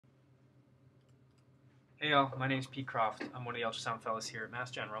Hey all, my name is Pete Croft. I'm one of the ultrasound fellows here at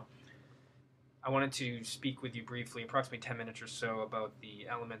Mass General. I wanted to speak with you briefly, approximately 10 minutes or so, about the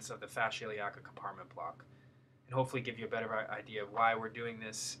elements of the Fascia Iliaca compartment block, and hopefully give you a better idea of why we're doing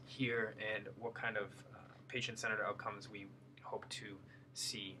this here and what kind of patient-centered outcomes we hope to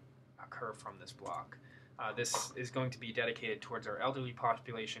see occur from this block. This is going to be dedicated towards our elderly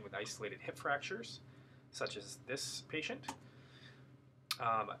population with isolated hip fractures, such as this patient.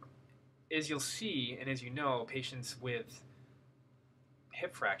 As you'll see, and as you know, patients with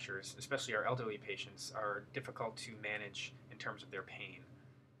hip fractures, especially our elderly patients, are difficult to manage in terms of their pain.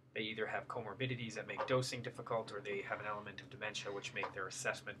 They either have comorbidities that make dosing difficult, or they have an element of dementia which make their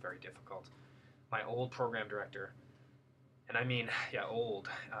assessment very difficult. My old program director, and I mean, old,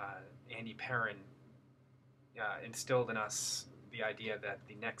 Andy Perrin, instilled in us the idea that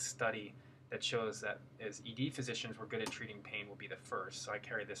the next study that shows that as ED physicians we're good at treating pain will be the first. So I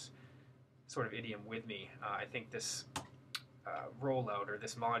carry this sort of idiom with me. I think this rollout or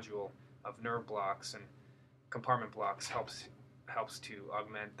this module of nerve blocks and compartment blocks helps to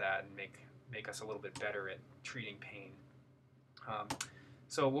augment that and make us a little bit better at treating pain.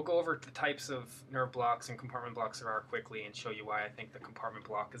 So we'll go over the types of nerve blocks and compartment blocks there are quickly and show you why I think the compartment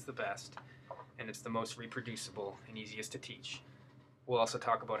block is the best and it's the most reproducible and easiest to teach. We'll also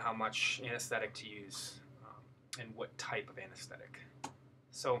talk about how much anesthetic to use and what type of anesthetic.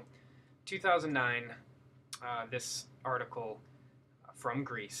 So 2009, this article from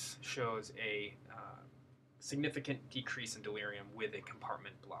Greece shows a significant decrease in delirium with a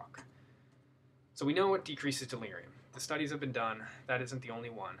compartment block. So we know what decreases delirium. The studies have been done. That isn't the only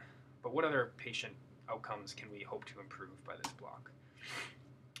one. But what other patient outcomes can we hope to improve by this block?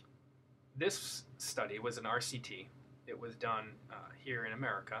 This study was an RCT. It was done here in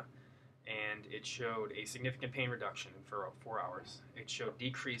America, and it showed a significant pain reduction for 4 hours. It showed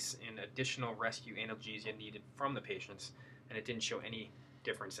decrease in additional rescue analgesia needed from the patients, and it didn't show any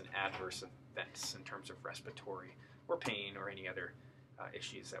difference in adverse events in terms of respiratory or pain or any other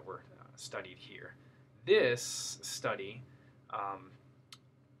issues that were studied here. This study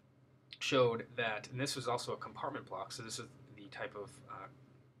showed that, and this was also a compartment block, so this is the type of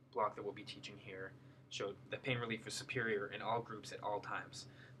block that we'll be teaching here, showed that pain relief was superior in all groups at all times.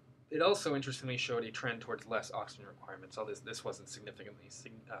 It also, interestingly, showed a trend towards less oxygen requirements, although this wasn't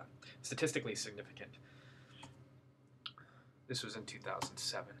statistically significant. This was in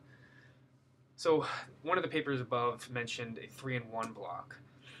 2007. So one of the papers above mentioned a 3-in-1 block.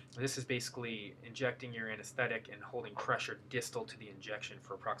 This is basically injecting your anesthetic and holding pressure distal to the injection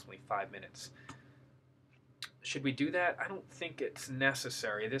for approximately 5 minutes. Should we do that? I don't think it's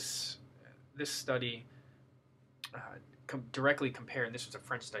necessary. This study directly compared, this was a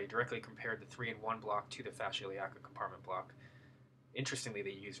French study, directly compared the 3-in-1 block to the Fascia Iliaca compartment block. Interestingly,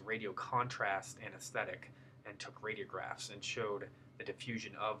 they used radio contrast anesthetic and took radiographs and showed the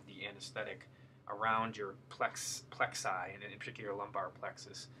diffusion of the anesthetic around your plexi, and in particular lumbar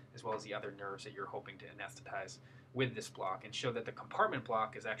plexus, as well as the other nerves that you're hoping to anesthetize with this block, and showed that the compartment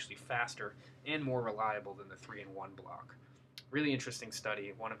block is actually faster and more reliable than the 3-in-1 block. Really interesting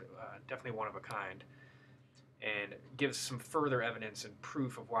study, definitely one of a kind, and gives some further evidence and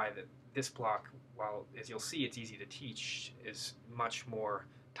proof of why this block, while as you'll see it's easy to teach, is much more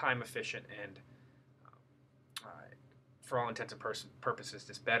time efficient and for all intents and purposes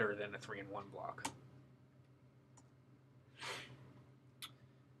just better than a 3-in-1 block.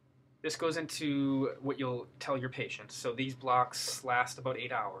 This goes into what you'll tell your patients. So these blocks last about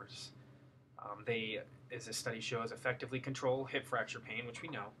 8 hours. They, as this study shows, effectively control hip fracture pain, which we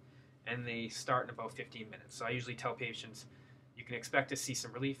know, and they start in about 15 minutes. So I usually tell patients you can expect to see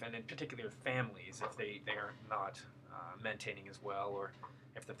some relief, and in particular families, if they are not maintaining as well, or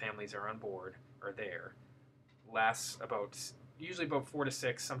if the families are on board or there. Lasts usually about 4 to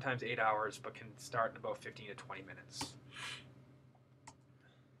 6, sometimes 8 hours, but can start in about 15 to 20 minutes.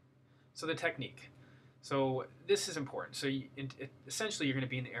 So the technique. So this is important. So essentially you're going to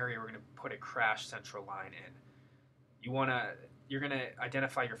be in the area we're going to put a crash central line in. You're going to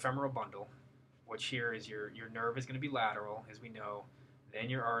identify your femoral bundle, which here is your nerve is going to be lateral, as we know, then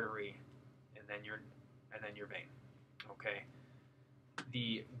your artery, and then your vein. Okay.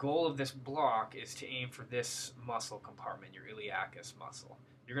 The goal of this block is to aim for this muscle compartment, your iliacus muscle.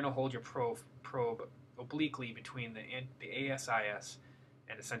 You're going to hold your probe obliquely between the ASIS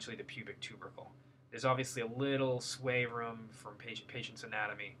and essentially the pubic tubercle. There's obviously a little sway room from patient's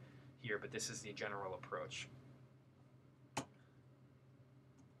anatomy here, but this is the general approach.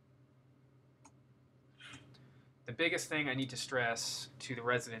 The biggest thing I need to stress to the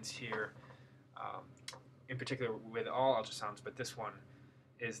residents here, in particular with all ultrasounds, but this one,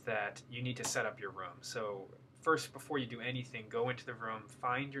 is that you need to set up your room. So first, before you do anything, go into the room,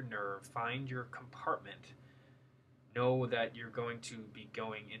 find your nerve, find your compartment. Know that you're going to be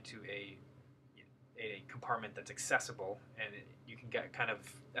going into a compartment that's accessible, and you can kind of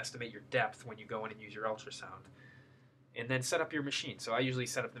estimate your depth when you go in and use your ultrasound. And then set up your machine. So I usually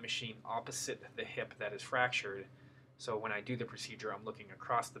set up the machine opposite the hip that is fractured. So when I do the procedure, I'm looking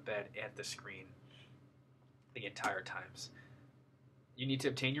across the bed at the screen the entire times. You need to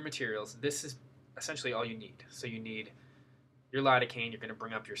obtain your materials. This is essentially all you need. So you need your lidocaine. You're going to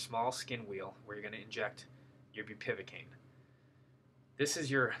bring up your small skin wheel where you're going to inject your bupivacaine. This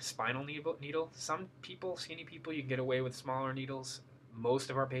is your spinal needle. Some people, skinny people, you can get away with smaller needles. Most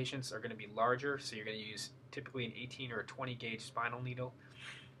of our patients are going to be larger, so you're going to use typically an 18 or a 20 gauge spinal needle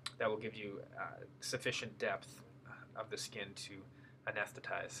that will give you sufficient depth of the skin to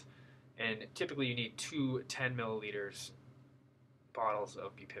anesthetize. And typically you need 2 10 milliliters bottles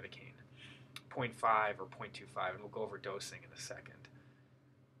of bupivacaine, 0.5 or 0.25, and we'll go over dosing in a second.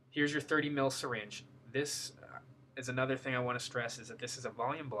 Here's your 30 ml syringe. This is another thing I want to stress, is that this is a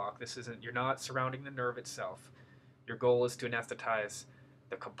volume block. This isn't, you're not surrounding the nerve itself. Your goal is to anesthetize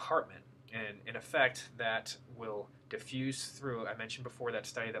the compartment, and in effect that will diffuse through. I mentioned before that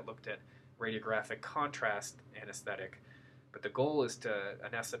study that looked at radiographic contrast anesthetic, but the goal is to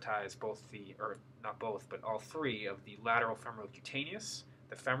anesthetize both or not both, but all 3 of the lateral femoral cutaneous,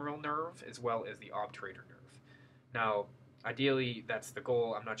 the femoral nerve, as well as the obturator nerve. Now, ideally, that's the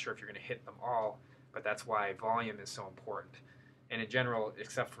goal. I'm not sure if you're going to hit them all, but that's why volume is so important. And in general,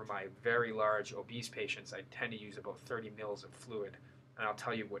 except for my very large obese patients, I tend to use about 30 mils of fluid, and I'll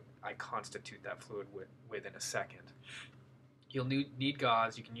tell you what I constitute that fluid with in a second. You'll need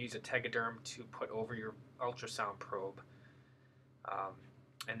gauze. You can use a tegaderm to put over your ultrasound probe.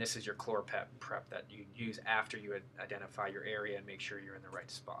 And this is your chlorpep prep that you use after you identify your area and make sure you're in the right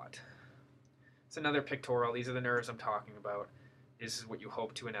spot. It's another pictorial. These are the nerves I'm talking about. This is what you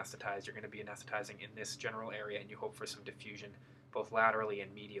hope to anesthetize. You're going to be anesthetizing in this general area, and you hope for some diffusion both laterally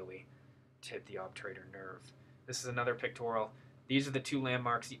and medially to hit the obturator nerve. This is another pictorial. These are the 2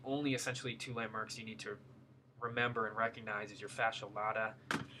 landmarks. The only essentially 2 landmarks you need to remember and recognize is your fascia lata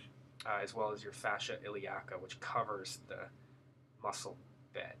as well as your fascia iliaca, which covers the muscle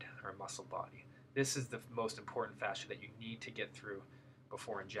bed or muscle body. This is the most important fascia that you need to get through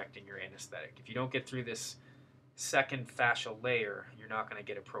before injecting your anesthetic. If you don't get through this second fascial layer, you're not going to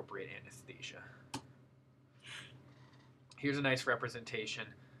get appropriate anesthesia. Here's a nice representation.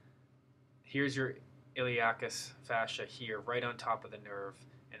 Here's your iliacus fascia here, right on top of the nerve,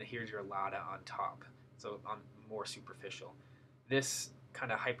 and here's your lata on top, so on more superficial. This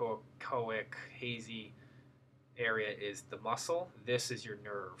kind of hypoechoic, hazy area is the muscle. This is your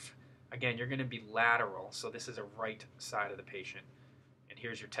nerve. Again, you're going to be lateral, so this is a right side of the patient. And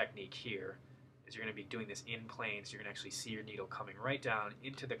here's your technique here, is you're going to be doing this in plane, so you're going to actually see your needle coming right down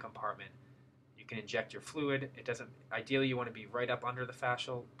into the compartment. You can inject your fluid. It doesn't, ideally you want to be right up under the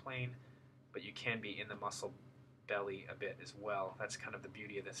fascial plane, but you can be in the muscle belly a bit as well. That's kind of the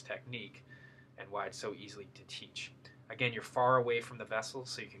beauty of this technique and why it's so easy to teach. Again, you're far away from the vessels,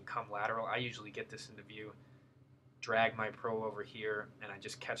 so you can come lateral. I usually get this into view, drag my probe over here, and I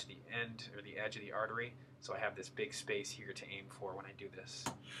just catch the end or the edge of the artery, so I have this big space here to aim for when I do this.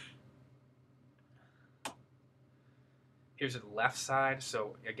 Here's the left side,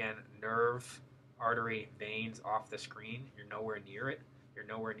 so again, nerve, artery, veins off the screen. You're nowhere near it. You're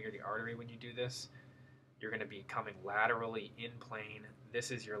nowhere near the artery when you do this. You're going to be coming laterally in plane.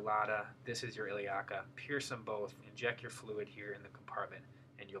 This is your lata, this is your iliaca. Pierce them both, inject your fluid here in the compartment,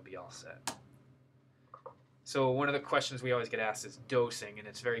 and you'll be all set. So one of the questions we always get asked is dosing, and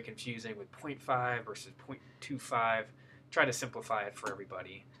it's very confusing with 0.5 versus 0.25. Try to simplify it for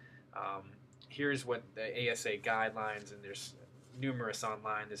everybody. Here's what the ASA guidelines, and there's numerous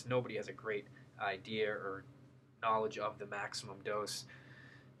online. Nobody has a great idea or knowledge of the maximum dose.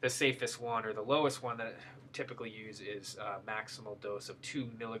 The safest one, or the lowest one that I typically use, is a maximal dose of 2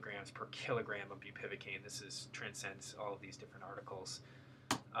 milligrams per kilogram of bupivacaine. This transcends all of these different articles.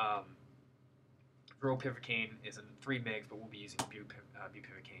 Bupivacaine is in 3 mg, but we'll be using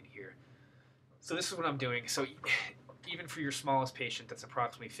bupivacaine here. So this is what I'm doing. So even for your smallest patient that's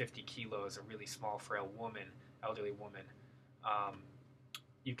approximately 50 kilos, a really small, frail woman, elderly woman,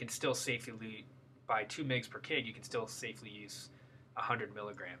 you can still safely, by 2 mg per kg, you can still safely use 100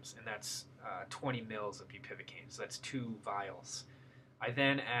 milligrams, and that's 20 mils of bupivacaine, so that's 2 vials. I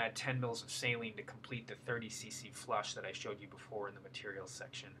then add 10 mils of saline to complete the 30 cc flush that I showed you before in the materials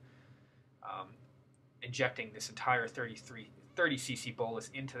section. Injecting this entire 30 30 cc bolus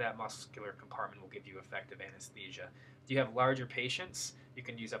into that muscular compartment will give you effective anesthesia. If you have larger patients, you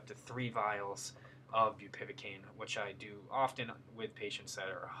can use up to 3 vials of bupivacaine, which I do often with patients that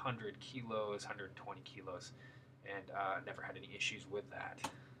are 100 kilos, 120 kilos, and never had any issues with that.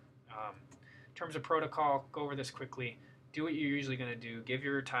 In terms of protocol, go over this quickly. Do what you're usually going to do. Give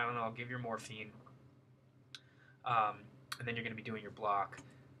your Tylenol, give your morphine, and then you're going to be doing your block.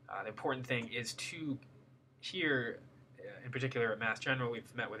 The important thing is to here, in particular at Mass General,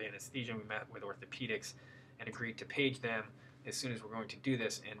 we've met with anesthesia, we met with orthopedics, and agreed to page them as soon as we're going to do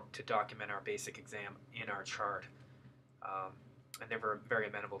this and to document our basic exam in our chart. And they were very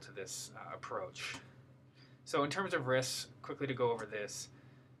amenable to this approach. So in terms of risks, quickly to go over this,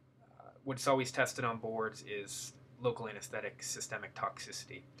 what's always tested on boards is local anesthetic systemic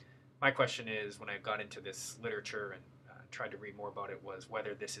toxicity. My question is, when I got into this literature and tried to read more about it, was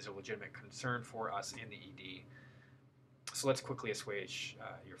whether this is a legitimate concern for us in the ED. So let's quickly assuage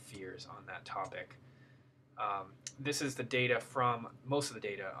your fears on that topic. This is the data from, most of the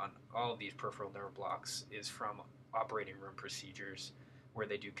data on all of these peripheral nerve blocks is from operating room procedures where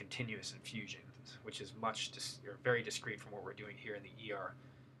they do continuous infusions, which is very discrete from what we're doing here in the ER,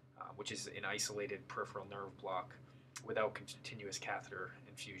 which is an isolated peripheral nerve block without continuous catheter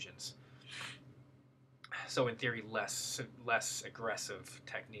infusions. So in theory, less aggressive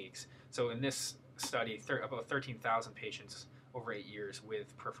techniques. So in this study, about 13,000 patients over 8 years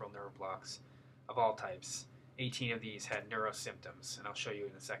with peripheral nerve blocks of all types. 18 of these had neurosymptoms, and I'll show you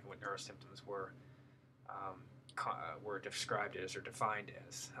in a second what neurosymptoms were described as or defined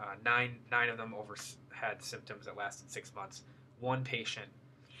as. Nine of them had symptoms that lasted 6 months. 1 patient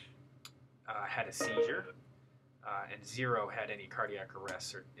had a seizure, and 0 had any cardiac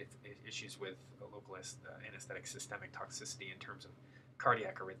arrests or issues with local anesthetic systemic toxicity in terms of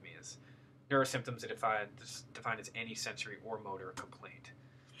cardiac arrhythmias. Neurosymptoms are defined as any sensory or motor complaint.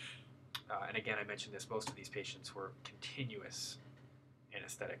 And again, I mentioned this, most of these patients were continuous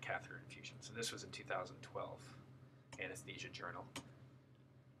anesthetic catheter infusions. And this was in 2012, Anesthesia Journal.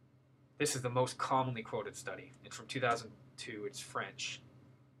 This is the most commonly quoted study. It's from 2002, it's French.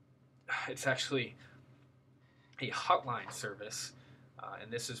 It's actually a hotline service,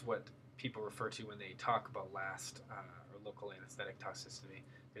 and this is what people refer to when they talk about LAST or local anesthetic toxicity.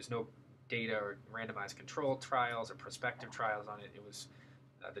 There's no data or randomized control trials or prospective trials on it. It was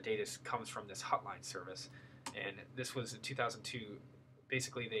the data comes from this hotline service, and this was in 2002.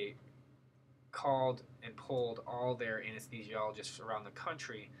 Basically, they called and polled all their anesthesiologists around the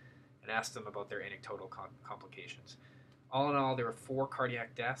country and asked them about their anecdotal complications. All in all, there were 4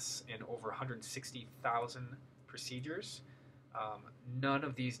 cardiac deaths and over 160,000 procedures. None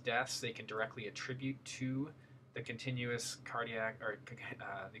of these deaths they can directly attribute to the continuous cardiac or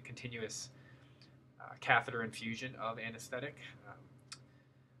the continuous catheter infusion of anesthetic.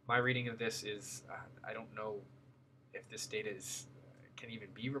 My reading of this is I don't know if this data can even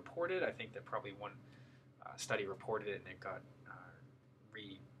be reported. I think that probably one study reported it and it got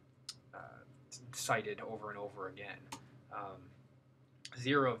cited over and over again.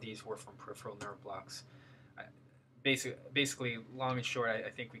 0 of these were from peripheral nerve blocks. Basically, long and short, I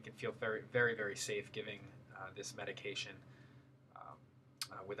think we can feel very, very, very safe giving this medication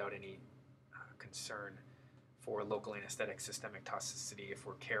without any concern for local anesthetic systemic toxicity if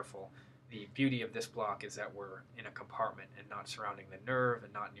we're careful. The beauty of this block is that we're in a compartment and not surrounding the nerve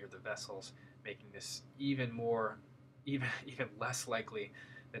and not near the vessels, making this even less likely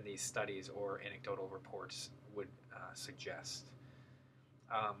than these studies or anecdotal reports would suggest.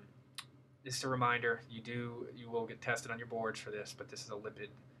 Just a reminder, you will get tested on your boards for this, but this is a lipid.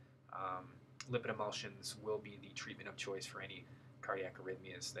 Lipid emulsions will be the treatment of choice for any cardiac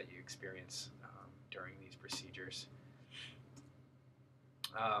arrhythmias that you experience during these procedures.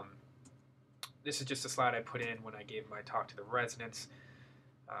 This is just a slide I put in when I gave my talk to the residents,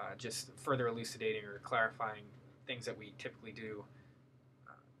 just further elucidating or clarifying things that we typically do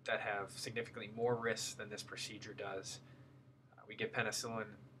that have significantly more risks than this procedure does. We give penicillin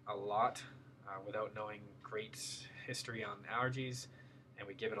a lot without knowing great history on allergies, and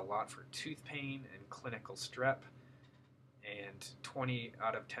we give it a lot for tooth pain and clinical strep, and 20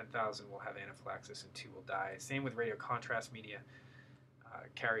 out of 10,000 will have anaphylaxis and 2 will die. Same with radiocontrast media,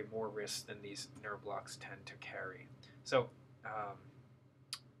 carry more risks than these nerve blocks tend to carry. So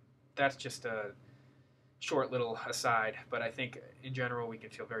that's just a short little aside, but I think in general we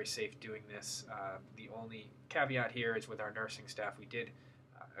can feel very safe doing this. The only caveat here is with our nursing staff, we did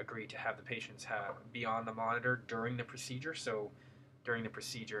agree to have the patients be on the monitor during the procedure. So during the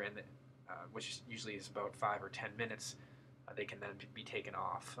procedure, which usually is about 5 or 10 minutes, they can then be taken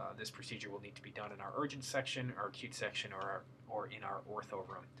off. This procedure will need to be done in our urgent section, our acute section, or in our ortho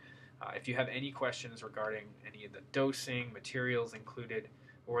room. If you have any questions regarding any of the dosing, materials included,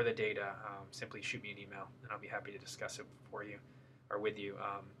 or the data, simply shoot me an email, and I'll be happy to discuss it for you or with you.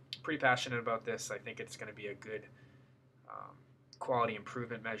 Pretty passionate about this. I think it's going to be a good quality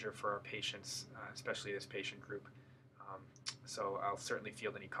improvement measure for our patients, especially this patient group. So I'll certainly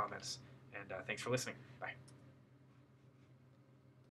field any comments, and thanks for listening. Bye.